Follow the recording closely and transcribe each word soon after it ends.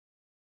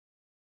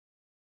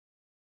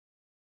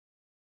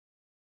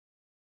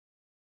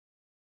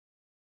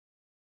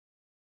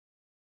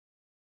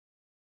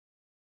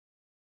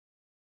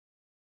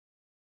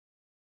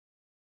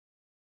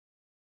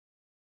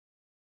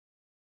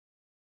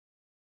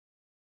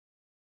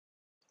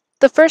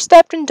The first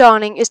step in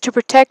donning is to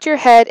protect your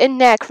head and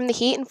neck from the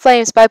heat and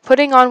flames by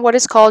putting on what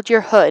is called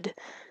your hood.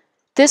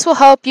 This will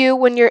help you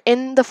when you're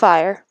in the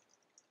fire.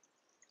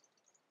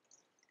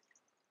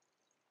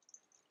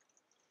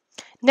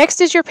 Next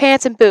is your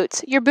pants and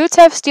boots. Your boots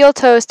have steel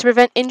toes to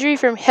prevent injury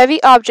from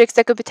heavy objects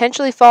that could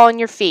potentially fall on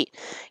your feet.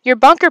 Your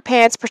bunker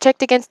pants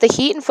protect against the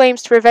heat and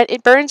flames to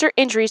prevent burns or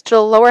injuries to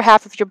the lower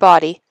half of your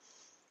body.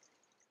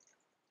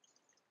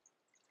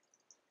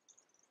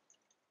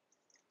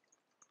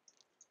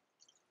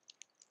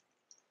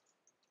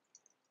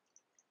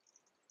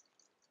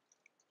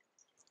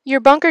 Your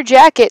bunker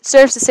jacket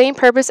serves the same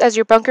purpose as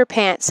your bunker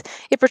pants.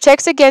 It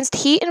protects against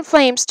heat and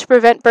flames to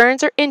prevent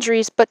burns or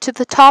injuries, but to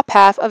the top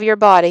half of your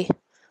body.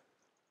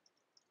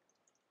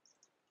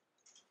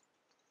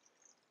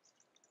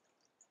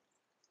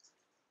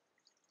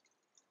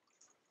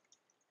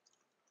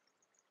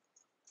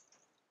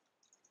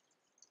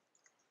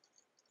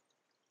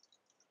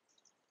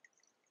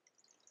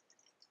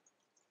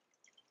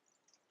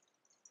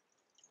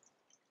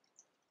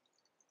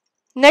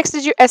 Next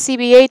is your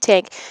SCBA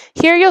tank.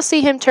 Here you'll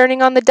see him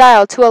turning on the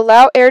dial to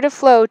allow air to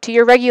flow to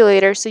your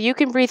regulator so you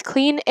can breathe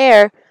clean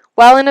air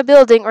while in a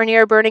building or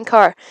near a burning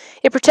car.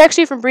 It protects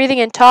you from breathing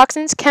in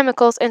toxins,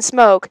 chemicals, and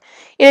smoke.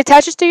 It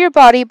attaches to your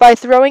body by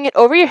throwing it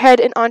over your head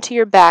and onto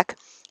your back.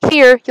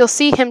 Here you'll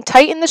see him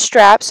tighten the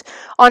straps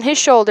on his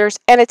shoulders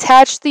and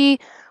attach the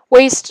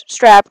waist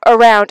strap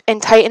around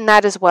and tighten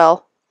that as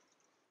well.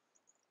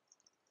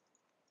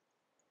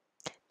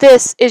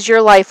 This is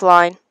your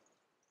lifeline.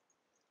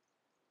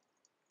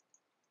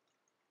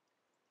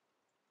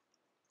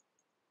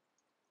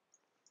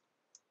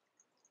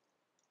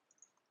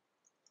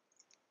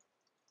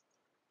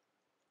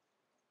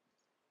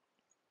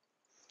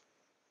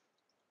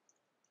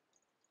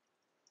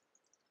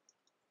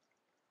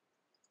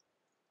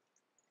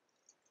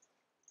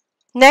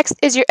 Next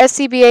is your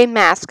SCBA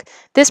mask.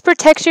 This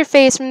protects your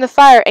face from the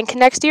fire and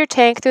connects to your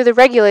tank through the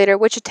regulator,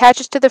 which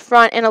attaches to the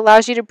front and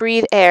allows you to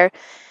breathe air.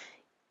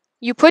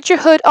 You put your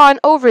hood on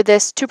over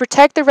this to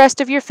protect the rest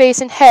of your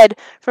face and head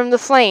from the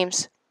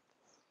flames.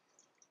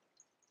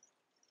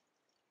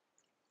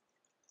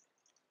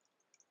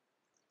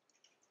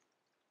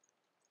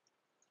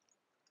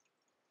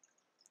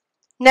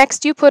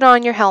 Next, you put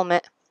on your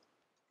helmet.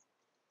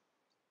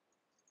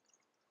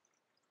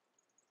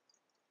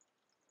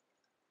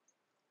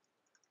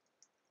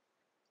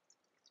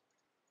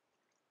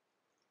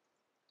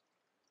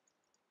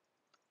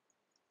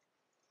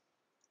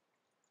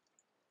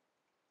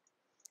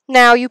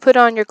 Now you put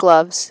on your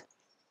gloves.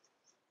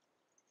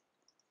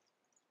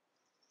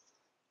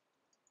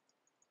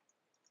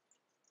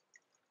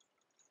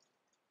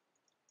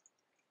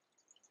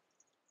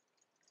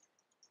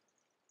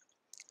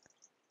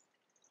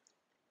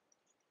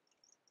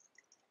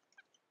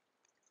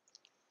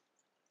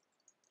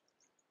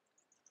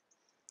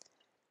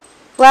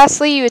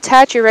 Lastly, you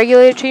attach your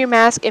regulator to your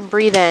mask and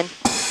breathe in.